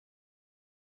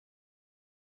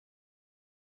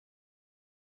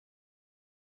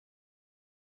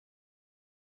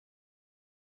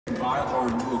buy our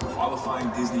renewal qualifying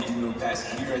Disney annual pass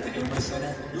here at the Inman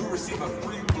Center, you'll receive a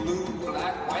free blue,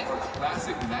 black, white, or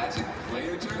classic Magic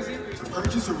player jersey. To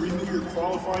purchase or renew your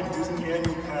qualifying Disney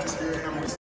annual pass here at Emily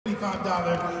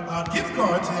 $25 gift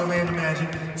card to the Orlando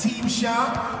Magic Team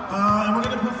Shop. And we're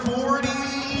going to put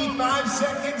 45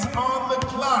 seconds on the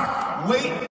clock.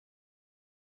 Wait.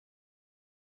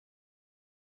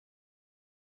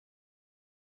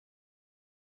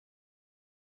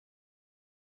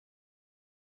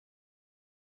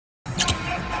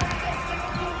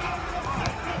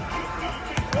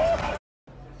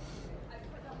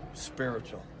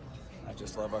 Spiritual. I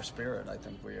just love our spirit. I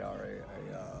think we are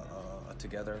a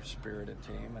together, spirited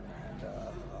team, and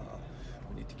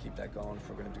we need to keep that going if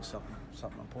we're going to do something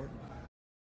important.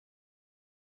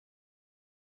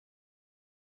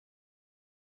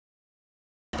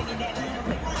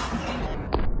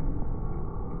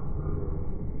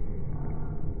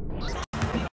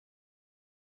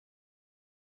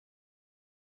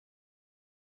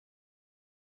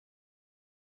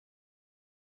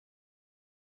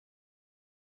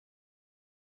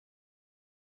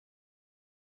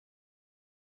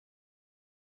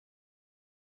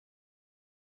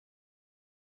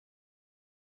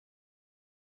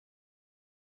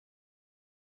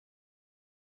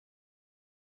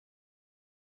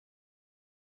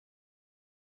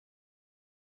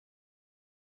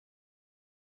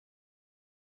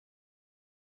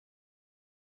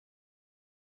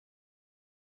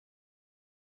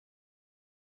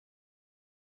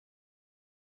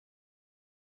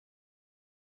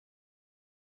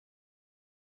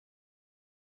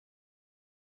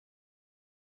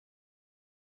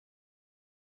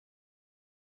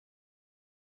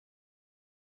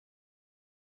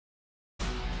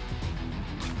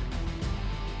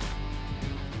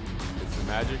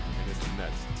 Magic and it's the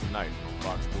Nets tonight on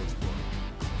Fox Sports Florida.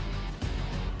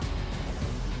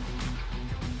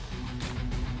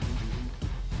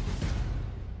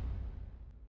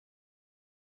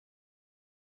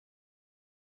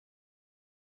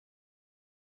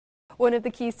 One of the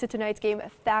keys to tonight's game,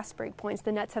 fast break points.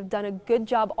 The Nets have done a good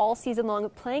job all season long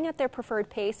playing at their preferred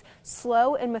pace,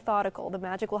 slow and methodical. The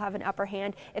Magic will have an upper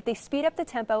hand if they speed up the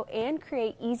tempo and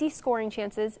create easy scoring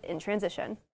chances in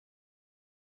transition.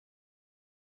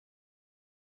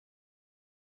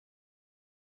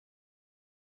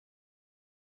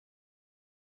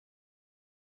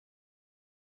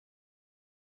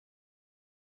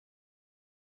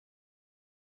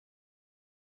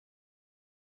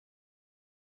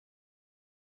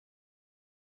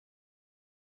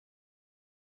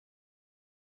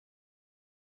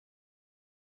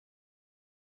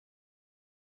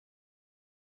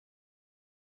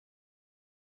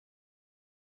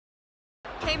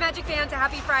 Hey Magic fans,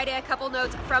 happy Friday. A couple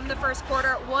notes from the first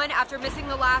quarter. One, after missing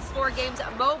the last 4 games,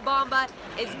 Mo Bamba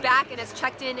is back and has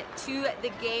checked in to the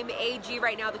game. AG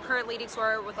right now the current leading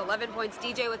scorer with 11 points,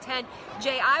 DJ with 10,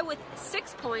 J.I. with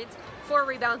 6 points, 4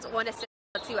 rebounds, 1 assist.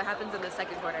 Let's see what happens in the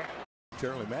second quarter.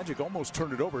 Terribly. Magic almost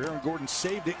turned it over. Aaron Gordon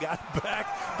saved it, got it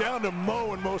back down to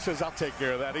Mo, and Mo says, I'll take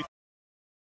care of that.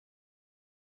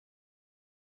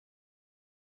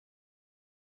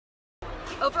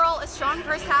 Overall, a strong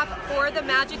first half for the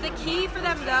Magic. The key for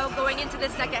them, though, going into the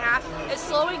second half is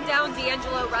slowing down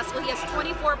D'Angelo Russell. He has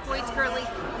 24 points currently,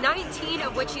 19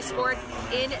 of which he scored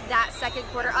in that second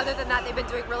quarter. Other than that, they've been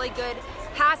doing really good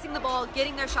passing the ball,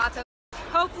 getting their shots up.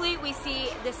 Hopefully, we see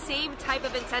the same type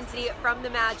of intensity from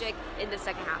the Magic in the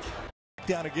second half.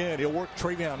 Down again, he'll work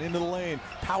Travion into the lane,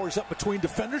 powers up between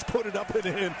defenders, put it up and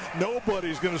in.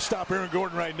 Nobody's going to stop Aaron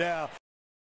Gordon right now.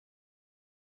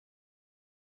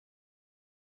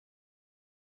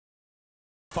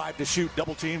 5 to shoot,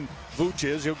 double team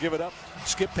Vucic, he'll give it up,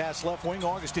 skip pass left wing,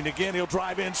 Augustine again, he'll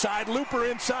drive inside, Looper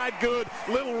inside, good,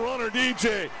 little runner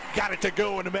DJ, got it to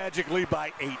go, and the Magic lead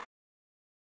by 8.